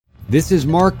This is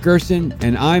Mark Gerson,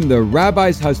 and I'm the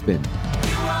Rabbi's husband.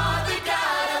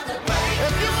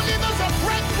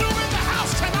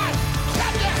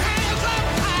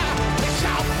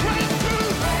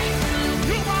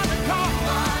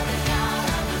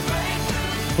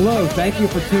 Hello, thank you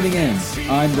for tuning in.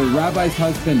 I'm the Rabbi's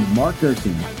husband, Mark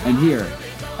Gerson, and here,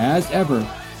 as ever,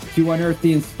 to unearth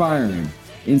the inspiring,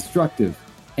 instructive,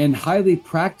 and highly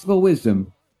practical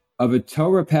wisdom of a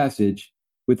Torah passage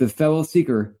with a fellow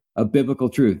seeker of biblical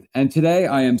truth. And today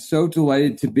I am so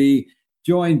delighted to be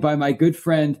joined by my good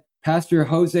friend, Pastor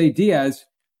Jose Diaz,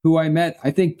 who I met,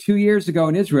 I think, 2 years ago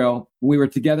in Israel when we were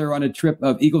together on a trip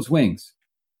of Eagle's Wings.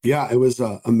 Yeah, it was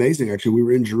amazing, actually. We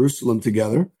were in Jerusalem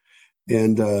together,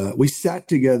 and we sat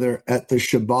together at the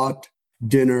Shabbat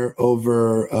dinner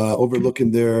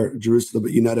overlooking their Jerusalem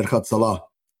at United Hatzalah.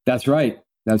 That's right.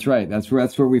 That's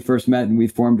where we first met, and we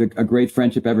formed a great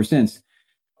friendship ever since.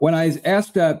 When I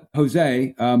asked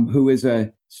Jose, who is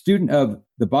a student of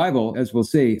the Bible, as we'll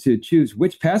see, to choose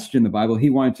which passage in the Bible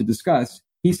he wanted to discuss,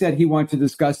 he said he wanted to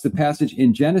discuss the passage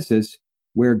in Genesis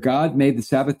where God made the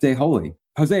Sabbath day holy.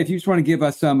 Jose, if you just want to give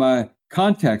us some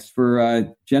context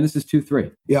for Genesis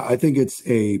 2:3. Yeah, I think it's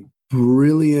a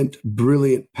brilliant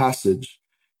passage.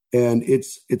 And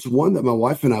it's one that my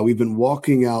wife and I, we've been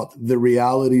walking out the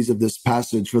realities of this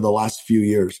passage for the last few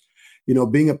years. You know,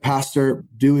 being a pastor,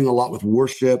 doing a lot with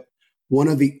worship, one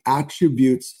of the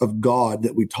attributes of God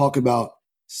that we talk about,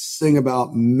 sing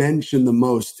about, mention the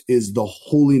most is the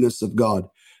holiness of God.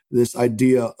 This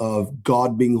idea of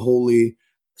God being holy,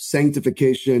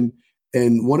 sanctification.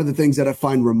 And one of the things that I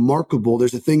find remarkable,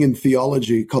 there's a thing in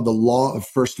theology called the law of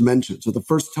first mention. So the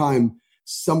first time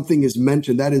something is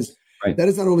mentioned, that is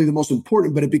not only the most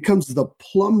important, but it becomes the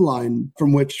plumb line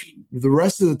from which the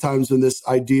rest of the times when this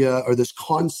idea or this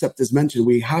concept is mentioned,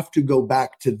 we have to go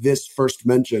back to this first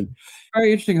mention.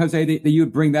 Very interesting, Jose, that you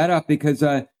would bring that up, because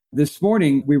this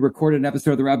morning we recorded an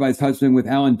episode of The Rabbi's Husband with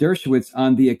Alan Dershowitz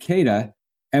on the Akedah,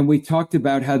 and we talked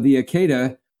about how the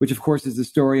Akedah, which of course is the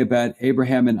story about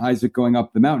Abraham and Isaac going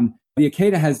up the mountain, the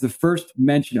Akedah has the first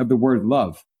mention of the word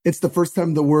love. It's the first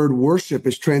time the word worship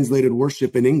is translated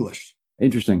worship in English.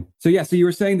 Interesting. So you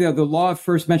were saying the law of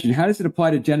first mention. How does it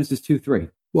apply to Genesis 2:3?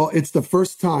 Well, it's the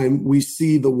first time we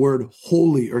see the word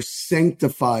holy or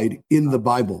sanctified in the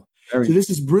Bible. So this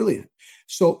is brilliant.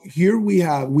 So here we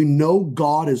know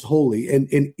God is holy, and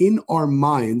in our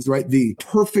minds, right, the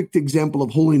perfect example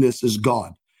of holiness is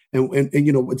God. And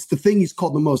you know, it's the thing he's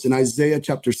called the most. In Isaiah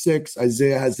chapter 6,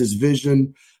 Isaiah has this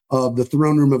vision of the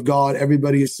throne room of God.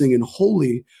 Everybody is singing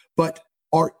holy, but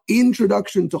our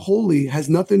introduction to holy has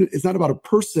nothing, it's not about a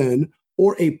person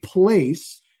or a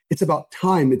place. It's about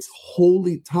time. It's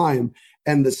holy time.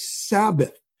 And the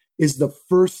Sabbath is the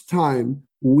first time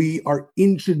we are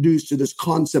introduced to this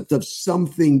concept of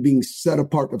something being set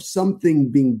apart, of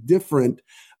something being different.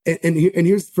 And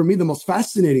here's, for me, the most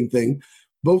fascinating thing,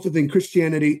 both within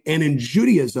Christianity and in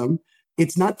Judaism,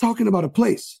 it's not talking about a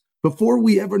place. Before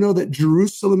we ever know that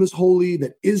Jerusalem is holy,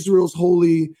 that Israel's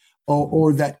holy,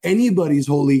 or that anybody's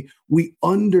holy, we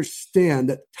understand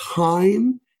that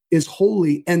time is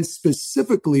holy, and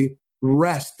specifically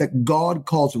rest, that God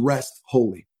calls rest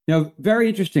holy. Now, very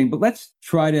interesting, but let's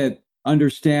try to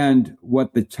understand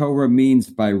what the Torah means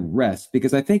by rest,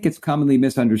 because I think it's commonly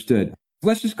misunderstood.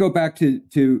 Let's just go back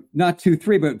to not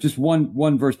 2:3, but just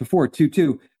one verse before,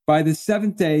 2:2. By the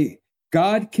seventh day,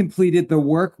 God completed the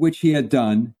work which he had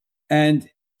done, and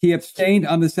he abstained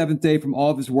on the seventh day from all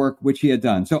of his work which he had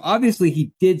done. So obviously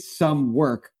he did some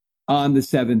work on the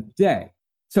seventh day.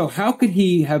 So how could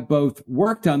he have both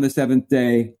worked on the seventh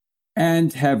day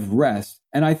and have rest?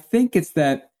 And I think it's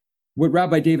that what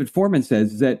Rabbi David Foreman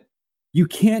says is that you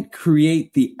can't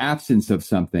create the absence of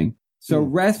something. So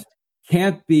rest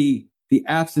can't be the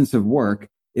absence of work.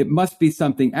 It must be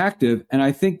something active. And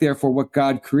I think, therefore, what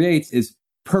God creates is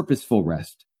purposeful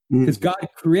rest. Because God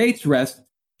creates rest.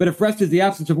 But if rest is the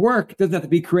absence of work, it doesn't have to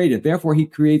be created. Therefore, he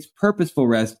creates purposeful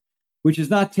rest, which is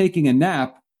not taking a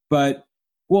nap. But,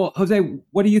 well, Jose,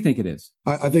 what do you think it is?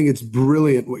 I think it's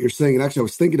brilliant what you're saying. And actually, I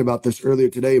was thinking about this earlier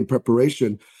today in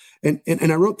preparation. And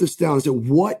I wrote this down. I said,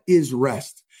 what is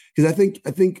rest? Because I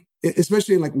think,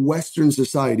 especially in like Western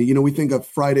society, you know, we think of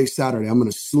Friday, Saturday. I'm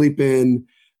going to sleep in.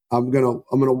 I'm going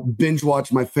to binge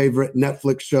watch my favorite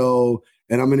Netflix show.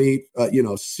 And I'm going to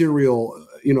eat, cereal,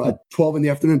 at 12 in the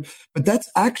afternoon. But that's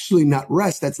actually not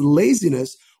rest. That's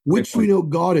laziness, which we know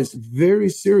God is very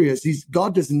serious.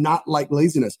 God does not like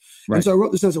laziness. Right. And so I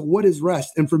wrote this as what is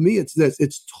rest? And for me, it's this.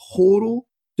 It's total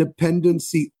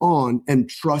dependency on and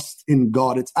trust in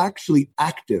God. It's actually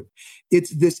active.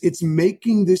 It's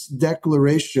making this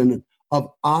declaration of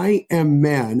I am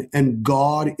man and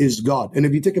God is God. And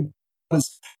if you take a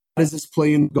does this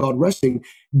play in God resting?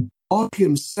 God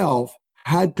himself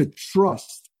had to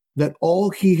trust that all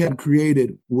he had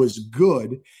created was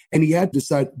good, and he had to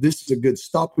decide this is a good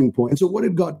stopping point. And so what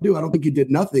did God do? I don't think he did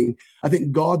nothing. I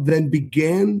think God then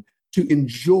began to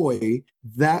enjoy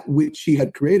that which he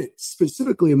had created.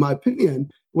 Specifically, in my opinion,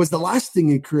 was the last thing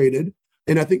he created.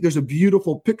 And I think there's a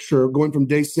beautiful picture going from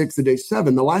day 6 to day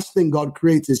 7. The last thing God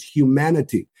creates is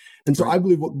humanity. And so I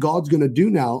believe what God's going to do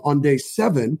now on day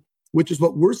 7, which is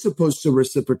what we're supposed to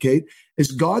reciprocate,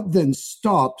 is God then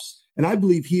stops. And I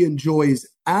believe he enjoys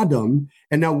Adam.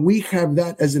 And now we have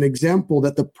that as an example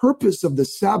that the purpose of the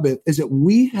Sabbath is that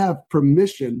we have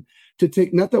permission to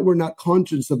take, not that we're not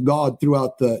conscious of God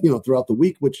throughout the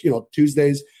week, which,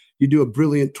 Tuesdays, you do a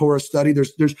brilliant Torah study.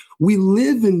 We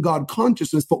live in God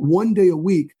consciousness, but one day a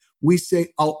week, we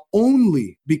say, I'll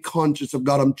only be conscious of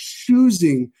God. I'm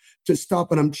choosing to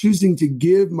stop, and I'm choosing to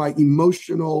give my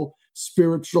emotional,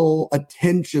 spiritual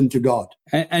attention to God.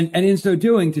 And in so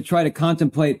doing, to try to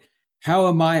contemplate, how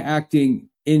am I acting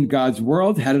in God's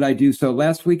world? How did I do so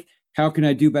last week? How can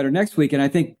I do better next week? And I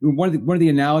think one of the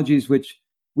analogies which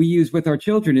we use with our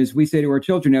children is we say to our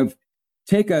children,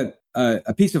 take a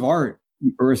piece of art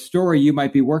or a story you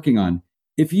might be working on.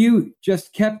 If you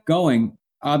just kept going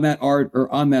on that art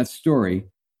or on that story,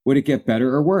 would it get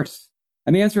better or worse?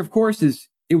 And the answer, of course, is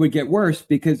it would get worse,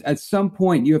 because at some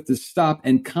point you have to stop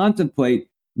and contemplate,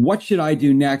 what should I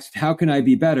do next? How can I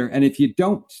be better? And if you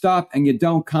don't stop and you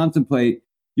don't contemplate,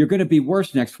 you're going to be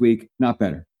worse next week, not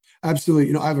better.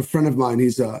 Absolutely. I have a friend of mine.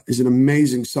 He's an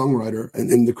amazing songwriter,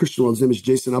 and in the Christian world, his name is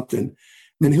Jason Upton.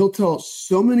 And he'll tell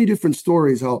so many different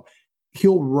stories how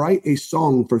he'll write a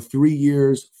song for 3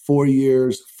 years, 4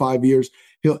 years, 5 years.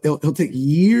 He'll take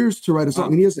years to write a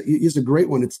song. And he has a great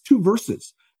one. It's 2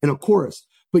 verses and a chorus.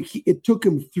 But it took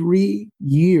him 3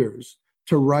 years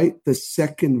to write the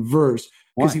second verse,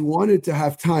 because he wanted to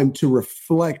have time to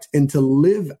reflect and to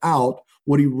live out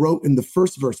what he wrote in the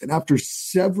first verse. And after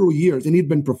several years, and he'd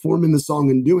been performing the song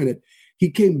and doing it, he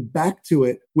came back to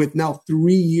it with now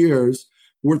 3 years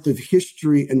worth of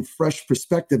history and fresh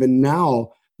perspective. And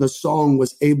now the song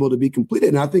was able to be completed.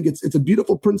 And I think it's a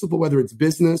beautiful principle, whether it's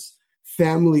business,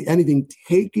 family, anything,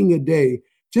 taking a day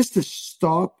just to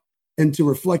stop and to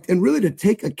reflect and really to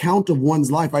take account of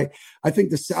one's life. I think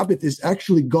the Sabbath is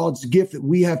actually God's gift, that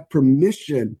we have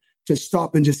permission to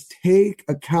stop and just take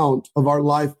account of our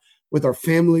life with our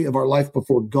family, of our life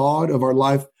before God, of our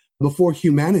life before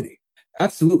humanity.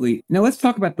 Absolutely. Now let's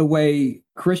talk about the way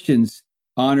Christians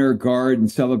honor, guard,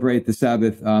 and celebrate the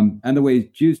Sabbath, and the way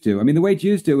Jews do. I mean, the way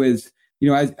Jews do is,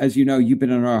 as you know, you've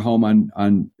been in our home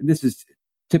on this is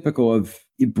typical of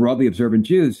broadly observant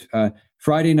Jews.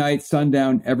 Friday night,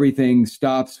 sundown, everything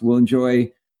stops. We'll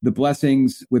enjoy the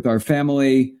blessings with our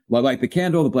family. We'll light the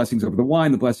candle, the blessings over the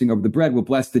wine, the blessing over the bread. We'll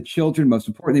bless the children. Most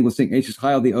importantly, we'll sing Ashes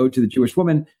Chayil, the ode to the Jewish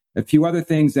woman, a few other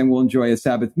things. Then we'll enjoy a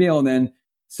Sabbath meal. And then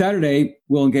Saturday,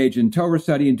 we'll engage in Torah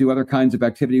study and do other kinds of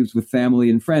activities with family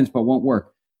and friends, but won't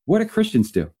work. What do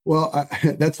Christians do? Well,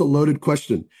 that's a loaded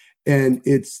question. And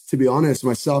it's, to be honest,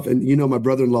 myself and, my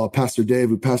brother-in-law, Pastor Dave,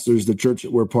 who pastors the church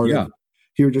that we're part of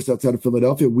here just outside of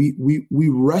Philadelphia, we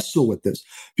wrestle with this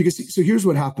because, so here's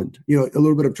what happened, a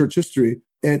little bit of church history.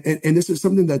 And this is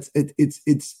something that's,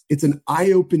 it's an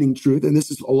eye-opening truth. And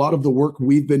this is a lot of the work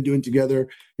we've been doing together.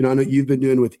 I know you've been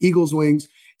doing with Eagle's Wings.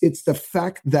 It's the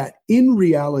fact that in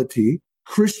reality,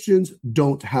 Christians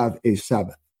don't have a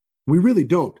Sabbath. We really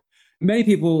don't. Many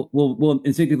people will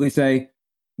instinctively say,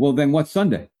 well, then what's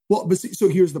Sunday? Well, but so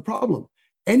here's the problem.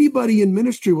 Anybody in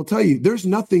ministry will tell you there's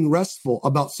nothing restful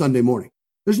about Sunday morning.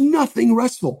 There's nothing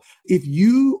restful. If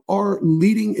you are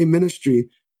leading a ministry,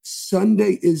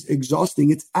 Sunday is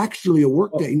exhausting. It's actually a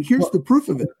work day. And here's the proof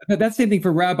of it. That's the same thing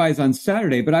for rabbis on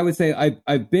Saturday. But I would say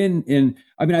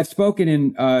I've spoken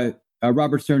in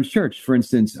Robert Stern's church, for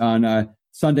instance, on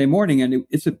Sunday morning, and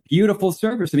it's a beautiful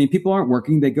service. I mean, people aren't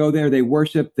working. They go there, they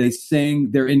worship, they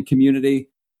sing, they're in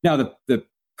community. Now, the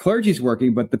clergy's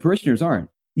working, but the parishioners aren't.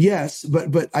 Yes,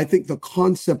 but I think the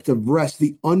concept of rest,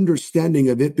 the understanding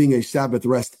of it being a Sabbath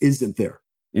rest isn't there.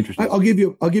 Interesting. I'll give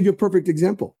you a perfect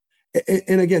example.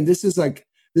 And again, this is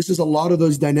a lot of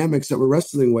those dynamics that we're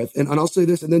wrestling with. And I'll say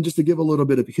this, and then just to give a little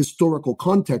bit of historical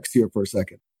context here for a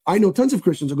second. I know tons of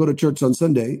Christians who go to church on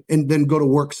Sunday and then go to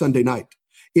work Sunday night.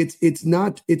 It's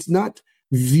not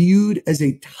viewed as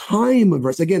a time of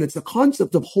rest. Again, it's the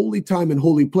concept of holy time and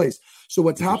holy place. So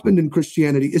what's happened in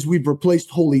Christianity is we've replaced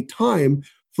holy time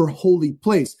for holy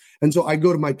place. And so I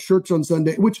go to my church on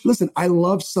Sunday, which, listen, I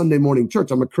love Sunday morning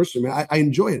church. I'm a Christian, man. I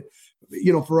enjoy it.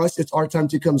 For us, it's our time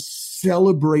to come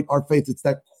celebrate our faith. It's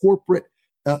that corporate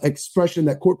expression,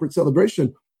 that corporate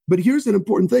celebration. But here's an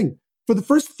important thing. For the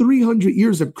first 300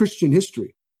 years of Christian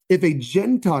history, if a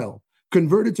Gentile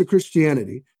converted to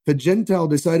Christianity, the Gentile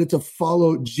decided to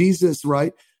follow Jesus,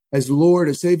 right, as Lord,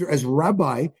 as Savior, as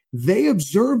Rabbi, they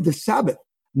observed the Sabbath,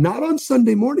 not on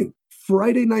Sunday morning,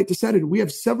 Friday night to Saturday. We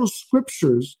have several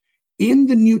scriptures in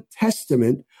the New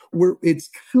Testament where it's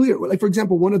clear. Like, for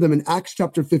example, one of them in Acts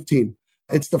chapter 15,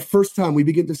 it's the first time we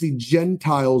begin to see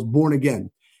Gentiles born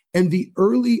again. And the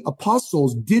early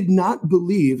apostles did not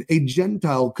believe a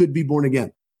Gentile could be born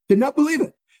again. Did not believe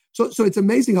it. So it's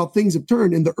amazing how things have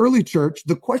turned. In the early church,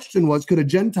 the question was, could a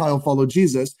Gentile follow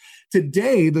Jesus?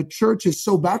 Today, the church is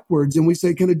so backwards, and we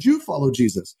say, can a Jew follow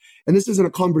Jesus? And this isn't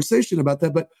a conversation about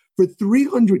that, but for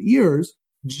 300 years,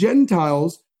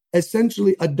 Gentiles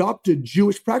essentially adopted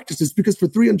Jewish practices because for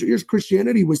 300 years,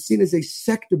 Christianity was seen as a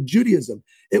sect of Judaism.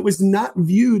 It was not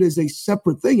viewed as a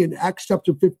separate thing. In Acts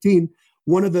chapter 15,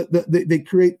 one of they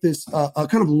create this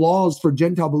kind of laws for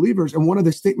Gentile believers. And one of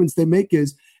the statements they make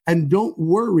is, and don't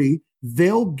worry,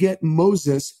 they'll get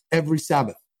Moses every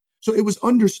Sabbath. So it was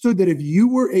understood that if you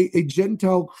were a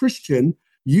Gentile Christian,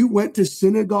 you went to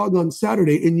synagogue on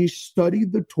Saturday and you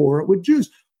studied the Torah with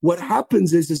Jews. What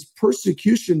happens is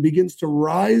persecution begins to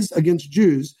rise against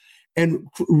Jews, and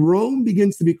Rome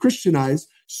begins to be Christianized.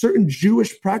 Certain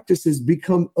Jewish practices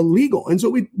become illegal. And so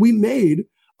we made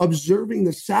observing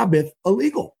the Sabbath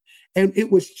illegal. And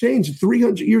it was changed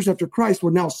 300 years after Christ,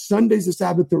 where now Sunday's the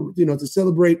Sabbath, to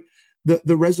celebrate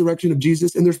the resurrection of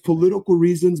Jesus. And there's political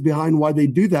reasons behind why they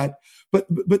do that. But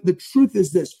the truth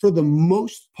is this: for the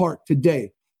most part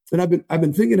today, and I've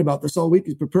been thinking about this all week,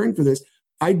 is preparing for this.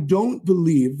 I don't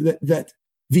believe that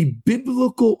the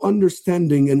biblical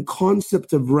understanding and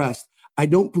concept of rest, I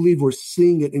don't believe we're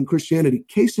seeing it in Christianity.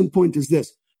 Case in point is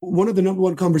this. One of the number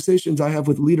one conversations I have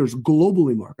with leaders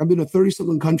globally, Mark, I've been to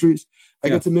 30-something countries. I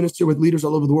get to minister with leaders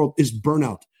all over the world, is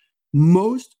burnout.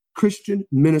 Most Christian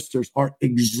ministers are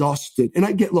exhausted. And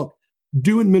I get, look,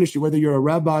 doing ministry, whether you're a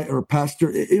rabbi or a pastor,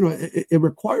 it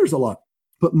requires a lot.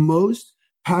 But most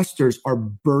pastors are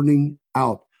burning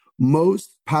out.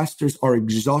 Most pastors are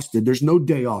exhausted. There's no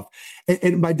day off.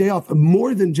 And by day off,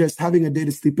 more than just having a day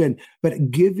to sleep in, but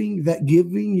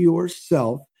giving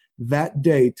yourself that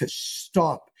day to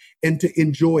stop and to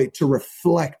enjoy, to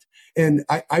reflect. And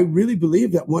I really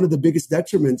believe that one of the biggest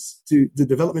detriments to the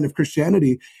development of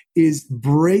Christianity is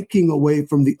breaking away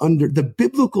from the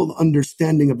biblical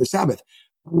understanding of the Sabbath.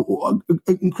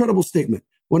 Incredible statement.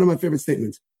 One of my favorite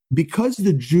statements. Because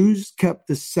the Jews kept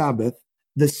the Sabbath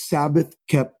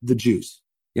kept the Jews.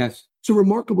 Yes. It's a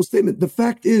remarkable statement. The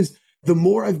fact is, the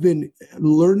more I've been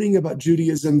learning about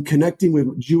Judaism, connecting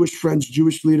with Jewish friends,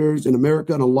 Jewish leaders in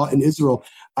America and a lot in Israel,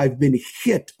 I've been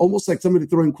hit almost like somebody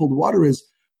throwing cold water is,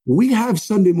 we have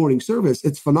Sunday morning service.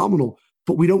 It's phenomenal,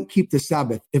 but we don't keep the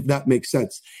Sabbath, if that makes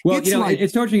sense. Well, it's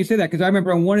interesting you say that, because I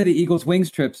remember on one of the Eagles Wings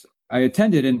trips I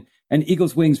attended, and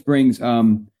Eagles Wings brings,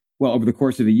 over the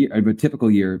course of a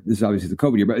typical year, this is obviously the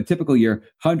COVID year, but a typical year,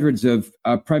 hundreds of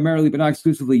primarily, but not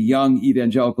exclusively, young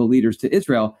evangelical leaders to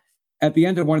Israel. At the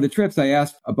end of one of the trips, I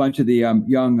asked a bunch of the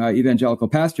young evangelical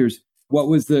pastors what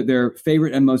was their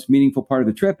favorite and most meaningful part of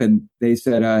the trip, and they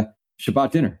said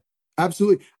Shabbat dinner.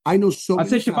 Absolutely. I know so many.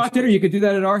 I'd say Shabbat dinner, you could do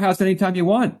that at our house anytime you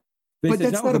want. But said,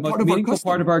 that's not the most meaningful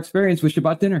part of our experience was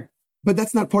Shabbat dinner. But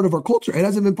that's not part of our culture. It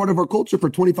hasn't been part of our culture for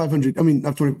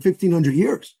 1,500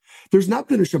 years. There's not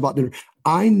been a Shabbat dinner.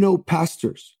 I know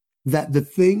pastors that the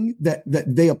thing that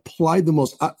they apply the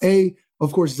most,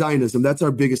 of course, Zionism, that's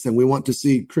our biggest thing. We want to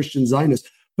see Christian Zionists.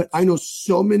 But I know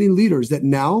so many leaders that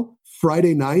now,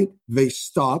 Friday night, they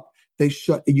stop, they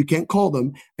shut, you can't call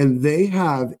them, and they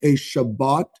have a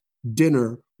Shabbat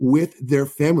dinner with their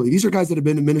family. These are guys that have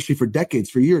been in ministry for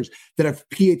decades, for years, that have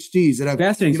PhDs, that have...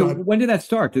 Fascinating. So when did that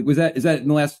start? Is that in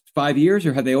the last 5 years,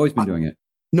 or have they always been doing it?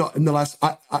 No, in the last,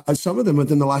 some of them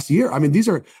within the last year. I mean, these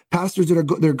are pastors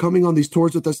that they're coming on these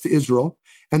tours with us to Israel,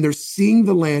 and they're seeing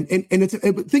the land.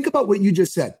 And think about what you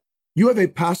just said. You have a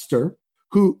pastor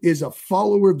who is a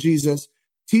follower of Jesus,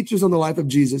 teaches on the life of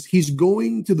Jesus. He's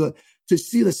going to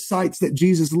see the sites that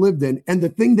Jesus lived in. And the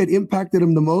thing that impacted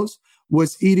him the most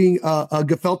was eating a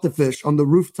gefilte fish on the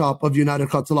rooftop of United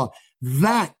Chatzalah.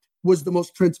 That was the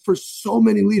most for so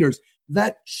many leaders.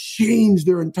 That changed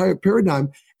their entire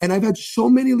paradigm. And I've had so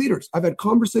many leaders, I've had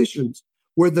conversations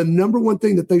where the number one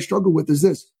thing that they struggle with is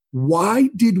this: why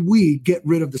did we get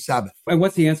rid of the Sabbath? And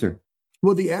what's the answer?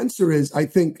 Well, the answer is, I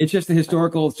think... It's just the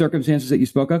historical circumstances that you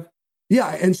spoke of?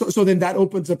 Yeah. And so then that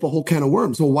opens up a whole can of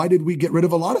worms. So why did we get rid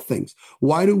of a lot of things?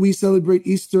 Why do we celebrate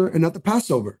Easter and not the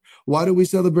Passover? Why do we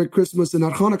celebrate Christmas and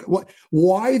not Hanukkah?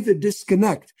 Why the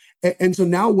disconnect? And so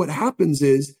now what happens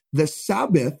is the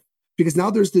Sabbath, because now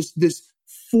there's this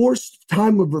forced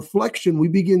time of reflection, we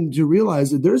begin to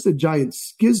realize that there's a giant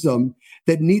schism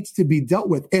that needs to be dealt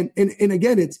with. And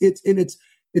again, it's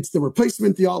the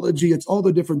replacement theology. It's all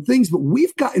the different things, but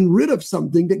we've gotten rid of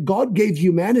something that God gave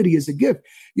humanity as a gift.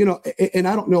 And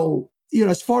I don't know,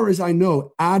 as far as I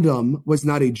know, Adam was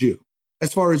not a Jew,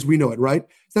 as far as we know it, right?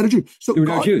 It's not a Jew. So there were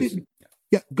no Jews.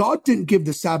 God didn't give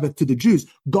the Sabbath to the Jews.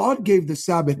 God gave the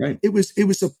Sabbath. Right. It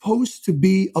was supposed to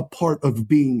be a part of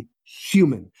being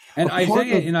human. And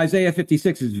in Isaiah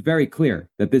 56 is very clear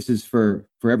that this is for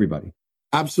everybody.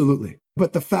 Absolutely.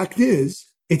 But the fact is,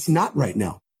 it's not right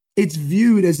now. It's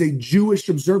viewed as a Jewish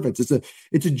observance.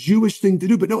 It's a Jewish thing to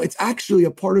do, but no, it's actually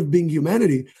a part of being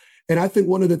humanity. And I think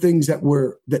one of the things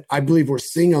that I believe we're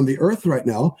seeing on the earth right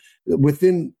now,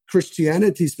 within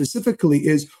Christianity specifically,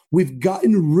 is we've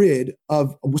gotten rid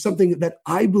of something that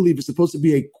I believe is supposed to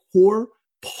be a core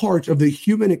part of the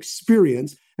human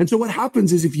experience. And so what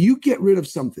happens is if you get rid of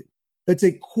something that's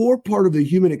a core part of the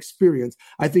human experience,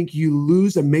 I think you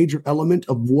lose a major element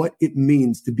of what it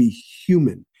means to be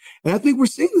human. And I think we're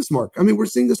seeing this, Mark. I mean, we're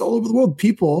seeing this all over the world.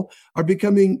 People are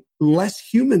becoming less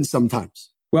human sometimes.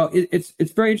 Well, it's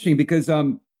very interesting because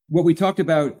what we talked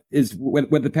about is what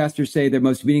the pastors say their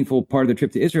most meaningful part of the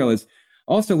trip to Israel is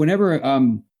also whenever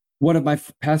one of my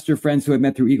pastor friends who I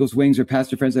met through Eagle's Wings or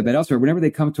pastor friends I've met elsewhere, whenever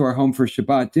they come to our home for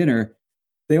Shabbat dinner,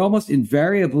 they almost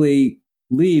invariably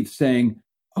leave saying,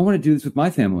 I want to do this with my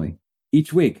family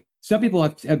each week. Some people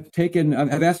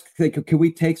have asked, can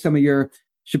we take some of your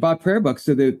Shabbat prayer books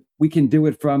so that we can do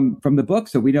it from the book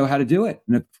so we know how to do it?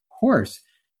 And of course,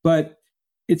 but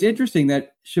it's interesting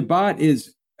that Shabbat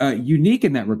is unique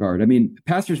in that regard. I mean,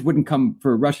 pastors wouldn't come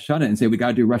for Rosh Hashanah and say, we got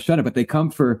to do Rosh Hashanah, but they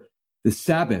come for the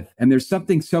Sabbath. And there's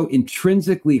something so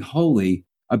intrinsically holy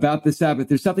about the Sabbath.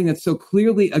 There's something that's so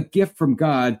clearly a gift from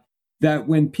God that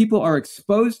when people are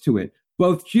exposed to it,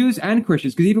 both Jews and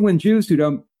Christians, because even when Jews who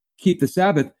don't keep the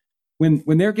Sabbath, when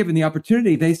they're given the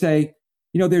opportunity, they say,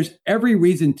 there's every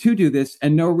reason to do this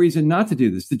and no reason not to do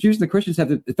this. The Jews and the Christians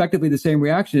have effectively the same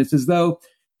reaction. It's as though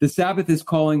the Sabbath is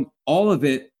calling all of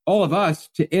us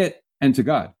to it and to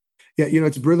God. Yeah,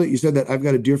 it's brilliant. You said that. I've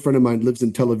got a dear friend of mine who lives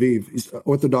in Tel Aviv. He's an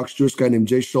Orthodox Jewish guy named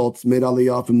Jay Schultz, made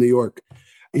Aliyah from New York.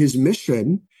 His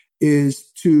mission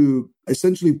is to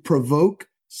essentially provoke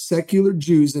secular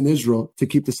Jews in Israel to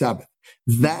keep the Sabbath.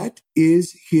 That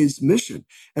is his mission.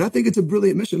 And I think it's a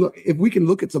brilliant mission. Look, if we can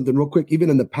look at something real quick, even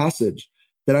in the passage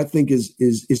that I think is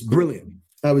brilliant.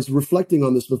 I was reflecting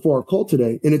on this before our call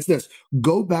today, and it's this.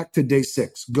 Go back to day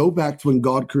 6. Go back to when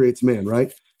God creates man,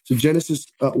 right? So Genesis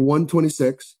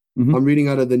 1:26, I'm reading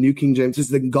out of the New King James. It says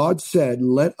that God said,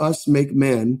 let us make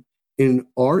man in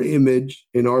our image,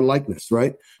 in our likeness,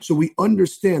 right? So we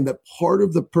understand that part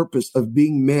of the purpose of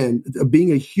being man, of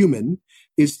being a human,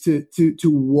 is to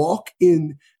walk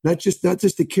in, not just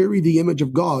to carry the image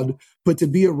of God, but to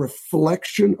be a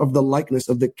reflection of the likeness,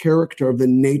 of the character, of the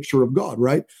nature of God,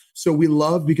 right? So we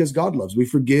love because God loves. We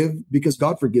forgive because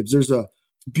God forgives. There's a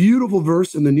beautiful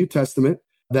verse in the New Testament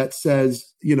that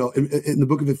says, in the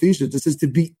book of Ephesians, it says to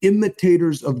be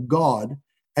imitators of God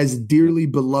as dearly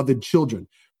beloved children.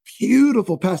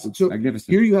 Beautiful passage. So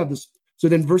here you have this. So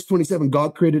then verse 27,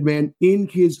 God created man in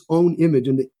his own image.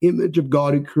 In the image of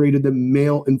God, he created them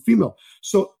male and female.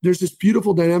 So there's this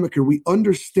beautiful dynamic here. We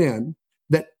understand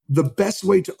that the best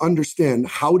way to understand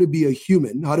how to be a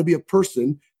human, how to be a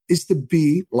person, is to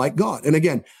be like God. And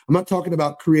again, I'm not talking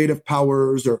about creative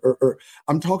powers or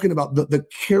I'm talking about the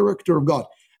character of God.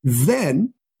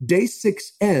 Then day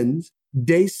 6 ends,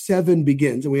 day 7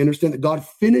 begins, and we understand that God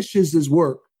finishes his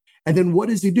work. And then what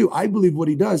does he do? I believe what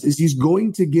he does is he's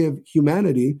going to give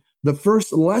humanity the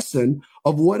first lesson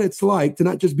of what it's like to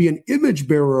not just be an image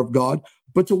bearer of God,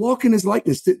 but to walk in his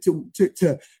likeness,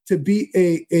 to be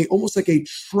a almost like a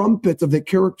trumpet of the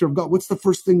character of God. What's the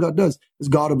first thing God does? Is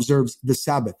God observes the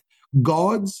Sabbath.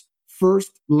 God's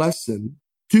first lesson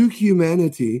to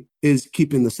humanity is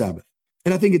keeping the Sabbath.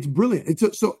 And I think it's brilliant.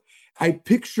 So I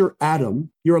picture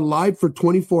Adam, you're alive for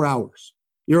 24 hours.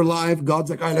 You're alive. God's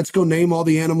like, all right, let's go name all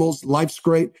the animals. Life's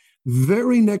great.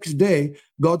 Very next day,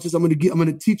 God says, I'm going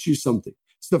to teach you something.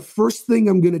 It's the first thing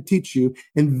I'm going to teach you.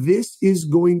 And this is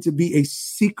going to be a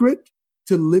secret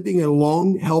to living a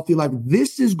long, healthy life.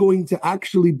 This is going to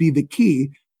actually be the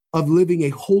key of living a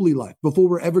holy life. Before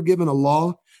we're ever given a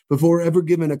law, before we're ever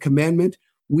given a commandment,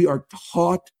 we are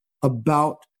taught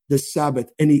about the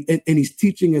Sabbath. And he's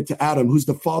teaching it to Adam, who's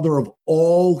the father of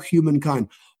all humankind,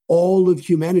 all of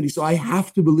humanity. So I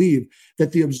have to believe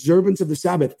that the observance of the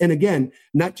Sabbath, and again,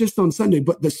 not just on Sunday,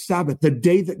 but the Sabbath, the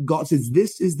day that God says,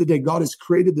 this is the day God has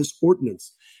created this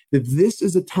ordinance, that this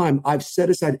is a time I've set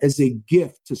aside as a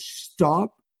gift to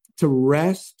stop, to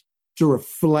rest, to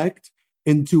reflect,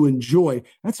 and to enjoy.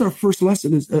 That's our first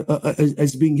lesson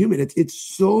as being human. It's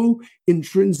so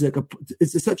intrinsic.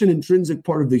 It's such an intrinsic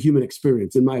part of the human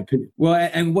experience, in my opinion. Well,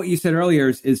 and what you said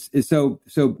earlier is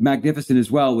so magnificent as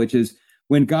well, which is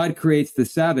when God creates the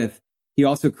Sabbath, he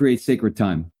also creates sacred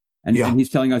time. And he's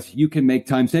telling us you can make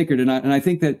time sacred. And I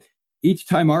think that each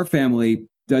time our family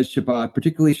does Shabbat,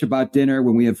 particularly Shabbat dinner,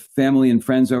 when we have family and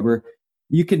friends over,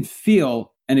 you can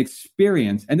feel and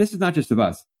experience, and this is not just of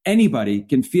us, anybody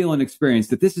can feel and experience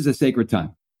that this is a sacred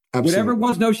time. Absolutely. Whatever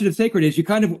one's notion of sacred is, you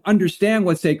kind of understand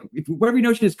what sacred, whatever your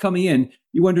notion is coming in,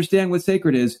 you understand what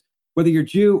sacred is, whether you're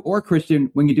Jew or Christian,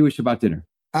 when you do a Shabbat dinner.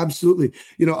 Absolutely.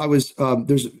 I was,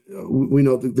 we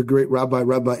know the great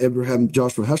Rabbi Abraham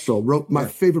Joshua Heschel wrote my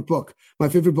favorite book. My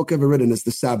favorite book ever written is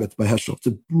The Sabbath by Heschel. It's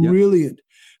a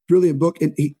brilliant book.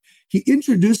 And he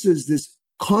introduces this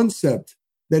concept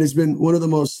that has been one of the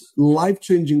most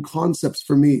life-changing concepts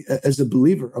for me as a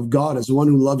believer of God, as one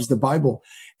who loves the Bible.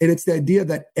 And it's the idea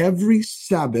that every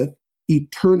Sabbath,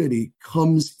 eternity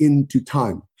comes into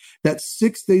time. That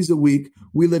 6 days a week,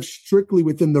 we live strictly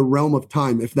within the realm of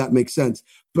time, if that makes sense.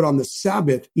 But on the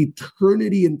Sabbath,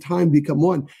 eternity and time become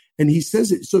one. And he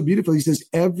says it so beautifully. He says,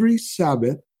 every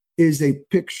Sabbath is a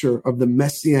picture of the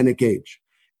Messianic age.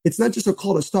 It's not just a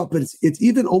call to stop, but it's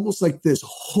even almost like this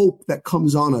hope that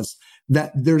comes on us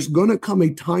that there's going to come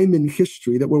a time in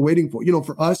history that we're waiting for.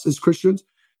 For us as Christians,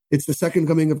 it's the second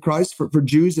coming of Christ. For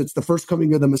Jews, it's the first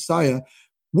coming of the Messiah.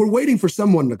 We're waiting for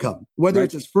someone to come, whether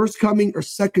it's his first coming or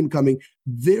second coming.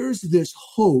 There's this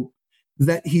hope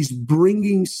that he's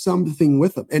bringing something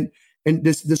with him. And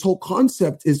this whole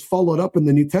concept is followed up in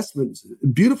the New Testament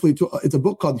beautifully. It's a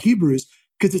book called Hebrews,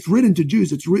 because it's written to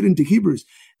Jews, it's written to Hebrews.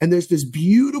 And there's this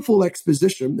beautiful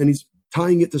exposition, and he's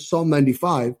tying it to Psalm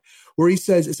 95, where he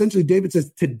says, essentially, David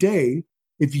says, today,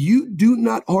 if you do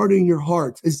not harden your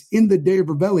hearts, as in the day of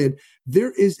rebellion,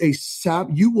 there is a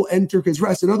Sabbath, you will enter his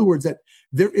rest. In other words, that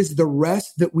there is the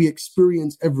rest that we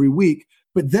experience every week,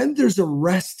 but then there's a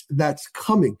rest that's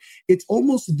coming. It's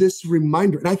almost this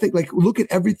reminder. And I think, look at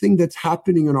everything that's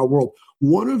happening in our world.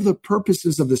 One of the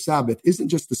purposes of the Sabbath isn't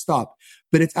just to stop,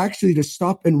 but it's actually to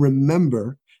stop and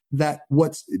remember that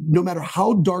no matter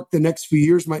how dark the next few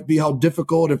years might be, how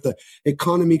difficult, if the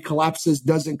economy collapses,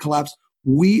 doesn't collapse,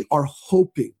 we are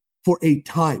hoping for a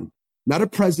time, not a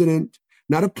president,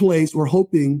 not a place. We're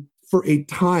hoping for a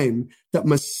time that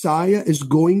Messiah is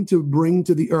going to bring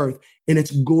to the earth, and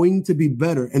it's going to be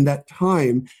better. And that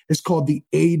time is called the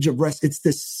age of rest. It's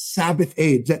the Sabbath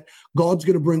age that God's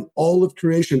going to bring all of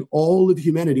creation, all of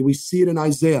humanity. We see it in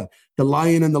Isaiah. The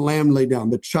lion and the lamb lay down.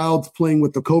 The child's playing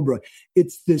with the cobra.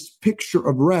 It's this picture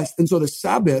of rest. And so the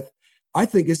Sabbath, I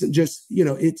think, isn't just,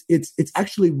 it's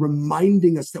actually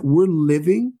reminding us that we're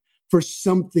living for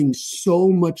something so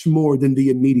much more than the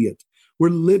immediate. We're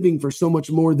living for so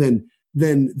much more than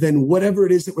whatever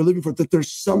it is that we're living for, that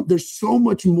there's so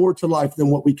much more to life than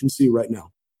what we can see right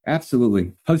now.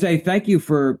 Absolutely. Jose, thank you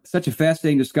for such a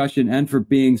fascinating discussion and for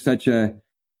being such a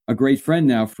great friend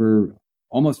now for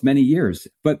almost many years.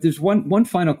 But there's one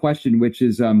final question, which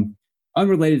is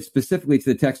unrelated specifically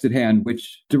to the text at hand,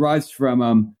 which derives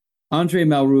from Andre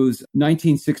Malraux's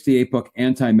 1968 book,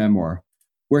 Anti-Memoir,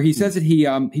 where he says that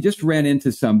he just ran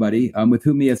into somebody with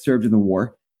whom he had served in the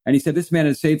war. And he said, this man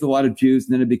had saved a lot of Jews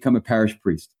and then had become a parish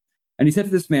priest. And he said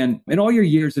to this man, in all your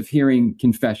years of hearing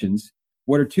confessions,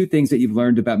 what are two things that you've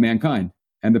learned about mankind?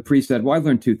 And the priest said, well, I've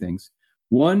learned two things.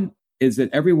 One is that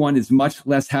everyone is much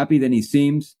less happy than he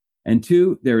seems. And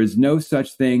two, there is no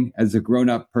such thing as a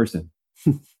grown-up person.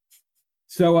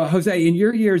 So, Jose, in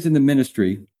your years in the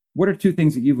ministry, what are two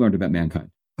things that you've learned about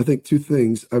mankind? I think two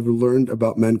things I've learned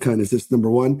about mankind is this. Number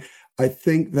one, I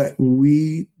think that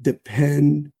we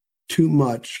depend too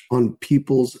much on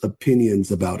people's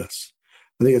opinions about us.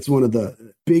 I think it's one of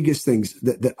the biggest things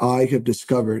that I have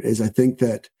discovered is I think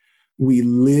that we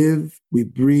live, we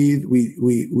breathe,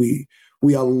 we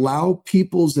allow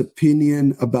people's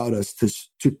opinion about us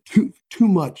to too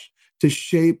much to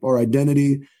shape our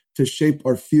identity, to shape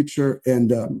our future.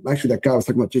 And actually, that guy I was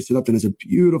talking about, Jason Upton, has a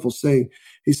beautiful saying.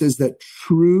 He says that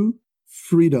true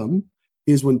freedom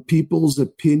is when people's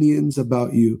opinions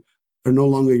about you are no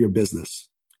longer your business.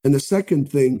 And the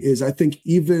second thing is, I think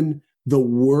even the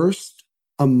worst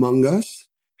among us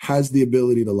has the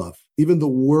ability to love. Even the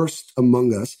worst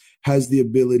among us has the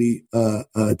ability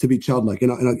to be childlike.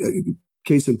 And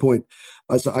case in point,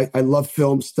 so I love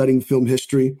film, studying film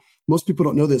history. Most people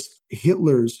don't know this.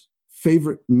 Hitler's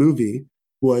favorite movie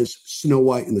was Snow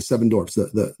White and the Seven Dwarfs,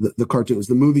 the cartoon. It was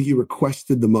the movie he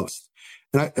requested the most.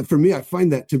 And for me, I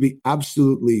find that to be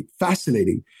absolutely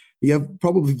fascinating. You have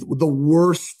probably the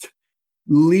worst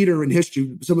leader in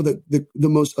history, some of the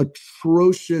most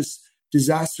atrocious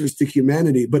disasters to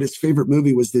humanity, but his favorite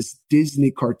movie was this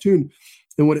Disney cartoon.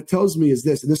 And what it tells me is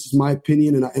this, and this is my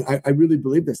opinion, and I really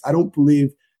believe this. I don't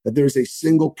believe that there's a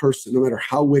single person, no matter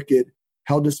how wicked,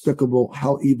 how despicable,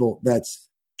 how evil, that's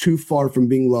too far from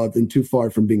being loved and too far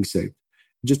from being saved.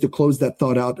 Just to close that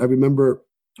thought out, I remember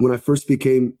when I first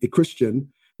became a Christian,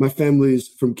 my family's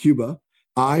from Cuba.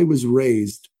 I was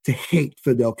raised to hate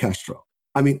Fidel Castro.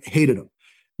 I mean, hated him.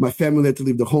 My family had to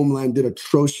leave the homeland, did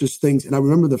atrocious things. And I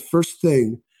remember the first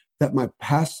thing that my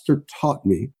pastor taught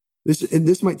me,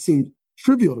 this might seem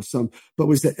trivial to some, but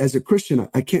was that as a Christian,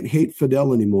 I can't hate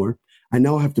Fidel anymore. I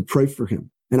now have to pray for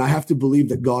him. And I have to believe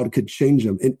that God could change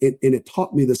him. And it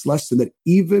taught me this lesson that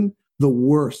even the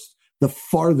worst, the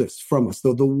farthest from us,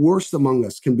 the worst among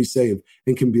us can be saved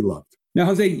and can be loved. Now,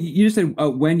 Jose, you just said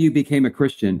when you became a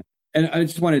Christian, and I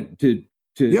just wanted to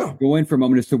go in for a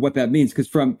moment as to what that means, because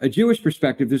from a Jewish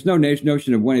perspective, there's no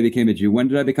notion of when I became a Jew. When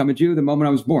did I become a Jew? The moment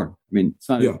I was born. I mean, it's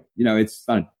not, it's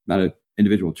not an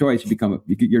individual choice.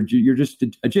 You're just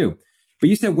a Jew. But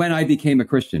you said when I became a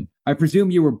Christian. I presume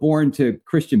you were born to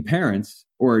Christian parents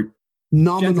or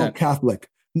nominal Gentile. Catholic.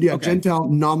 Yeah, okay. Gentile,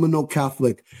 nominal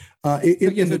Catholic. Talk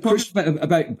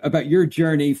about your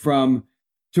journey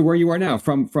to where you are now,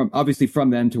 from obviously from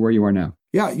then to where you are now.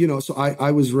 Yeah, so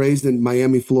I was raised in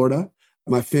Miami, Florida.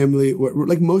 My family,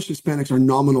 like most Hispanics, are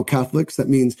nominal Catholics. That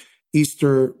means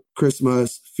Easter,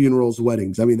 Christmas, funerals,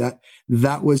 weddings. I mean,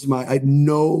 that was I had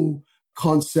no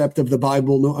concept of the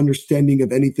Bible, no understanding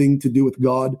of anything to do with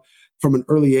God from an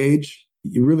early age.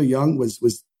 Really young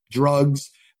was drugs.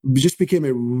 Just became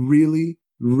a really,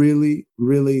 really,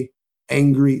 really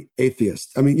angry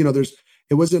atheist. I mean,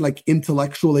 it wasn't like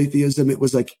intellectual atheism. It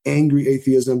was like angry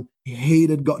atheism. He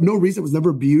hated God. No reason. It was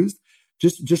never abused.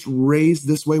 Just raised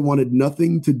this way, wanted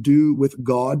nothing to do with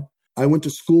God. I went to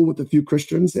school with a few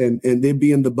Christians and they'd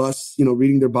be in the bus,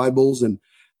 reading their Bibles, and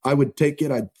I would take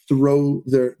it. I'd throw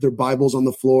their Bibles on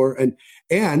the floor.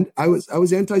 And I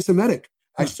was anti-Semitic.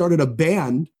 I started a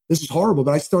band. This is horrible,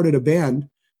 but I started a band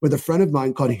with a friend of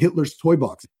mine called Hitler's Toy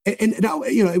Box. And now,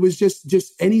 it was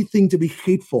just anything to be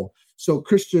hateful. So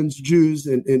Christians, Jews,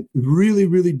 and really,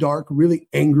 really dark, really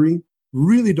angry,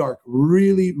 really dark,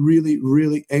 really, really,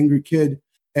 really angry kid.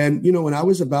 And, when I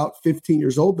was about 15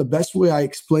 years old, the best way I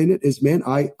explain it is, man,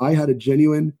 I had a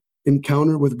genuine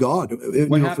encounter with God.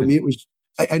 What happened? For me, it was,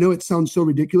 I know it sounds so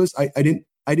ridiculous. I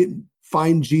didn't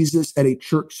find Jesus at a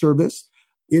church service.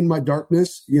 In my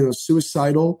darkness,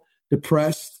 suicidal,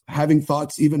 depressed, having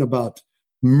thoughts even about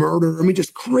murder. I mean,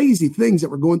 just crazy things that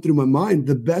were going through my mind.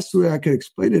 The best way I could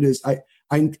explain it is I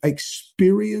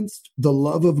experienced the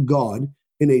love of God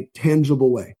in a tangible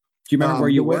way. Do you remember where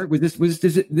you were? Does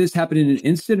this happen in an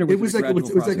instant, or was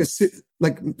it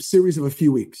like a series of a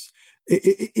few weeks?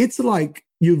 It's like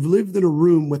you've lived in a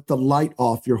room with the light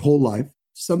off your whole life.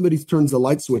 Somebody turns the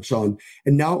light switch on,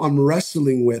 and now I'm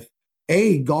wrestling with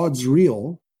God's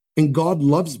real and God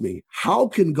loves me. How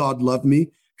can God love me?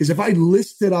 Because if I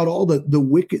listed out all the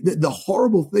wicked, the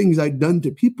horrible things I'd done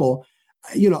to people,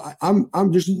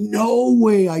 I'm there's no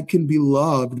way I can be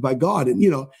loved by God.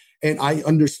 And I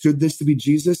understood this to be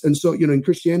Jesus. And so, in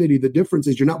Christianity, the difference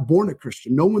is you're not born a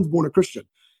Christian. No one's born a Christian.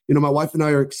 My wife and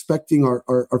I are expecting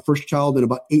our first child in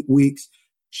about 8 weeks.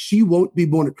 She won't be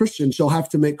born a Christian. She'll have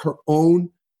to make her own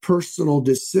personal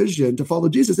decision to follow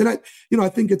Jesus. And I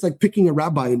think it's like picking a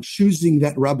rabbi and choosing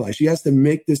that rabbi. She has to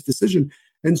make this decision.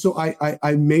 And so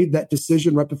I made that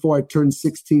decision right before I turned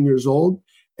 16 years old.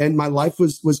 And my life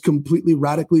was completely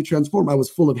radically transformed. I was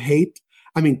full of hate.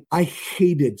 I mean, I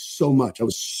hated so much. I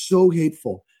was so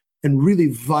hateful and really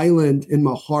violent in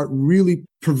my heart, really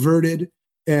perverted.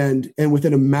 And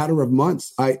within a matter of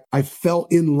months, I fell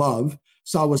in love.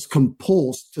 So I was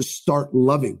compulsed to start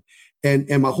loving. And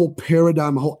my whole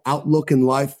paradigm, my whole outlook in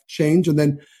life changed. And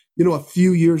then, a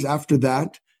few years after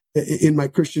that, in my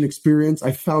Christian experience,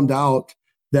 I found out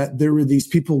that there were these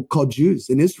people called Jews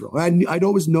in Israel. I'd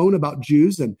always known about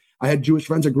Jews, and I had Jewish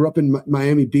friends. I grew up in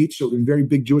Miami Beach, so a very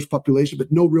big Jewish population,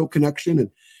 but no real connection. And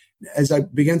as I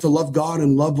began to love God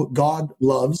and love what God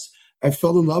loves, I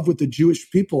fell in love with the Jewish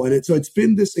people. And so it's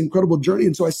been this incredible journey.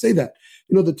 And so I say that,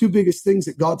 the two biggest things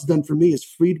that God's done for me is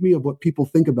freed me of what people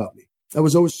think about me. I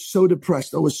was always so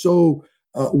depressed. I was so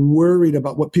worried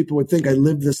about what people would think. I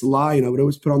lived this lie, and I would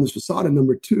always put on this facade. And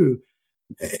number two,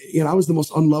 I was the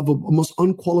most unlovable, most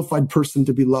unqualified person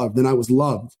to be loved, and I was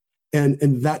loved. And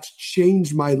that's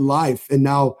changed my life. And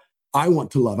now I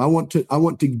want to love. I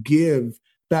want to give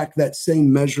back that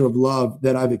same measure of love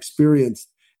that I've experienced.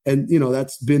 And,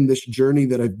 that's been this journey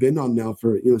that I've been on now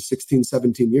for, 16,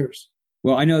 17 years.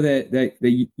 Well, I know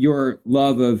that your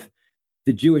love of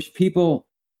the Jewish people,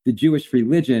 the Jewish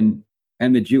religion,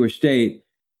 and the Jewish state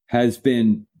has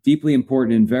been deeply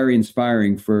important and very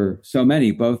inspiring for so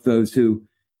many, both those who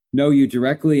know you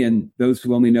directly and those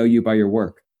who only know you by your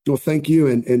work. Well, thank you.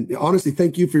 And honestly,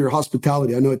 thank you for your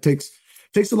hospitality. I know it takes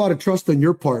a lot of trust on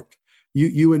your part.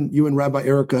 You and Rabbi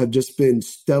Erica have just been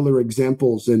stellar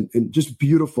examples and just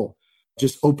beautiful,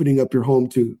 just opening up your home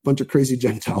to a bunch of crazy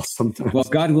Gentiles sometimes. Well,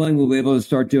 God willing, we'll be able to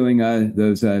start doing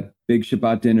those big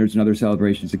Shabbat dinners and other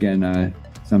celebrations again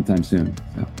sometime soon.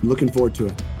 So. Looking forward to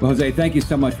it. Well, Jose, thank you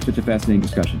so much for such a fascinating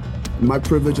discussion. My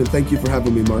privilege, and thank you for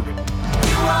having me, Mark.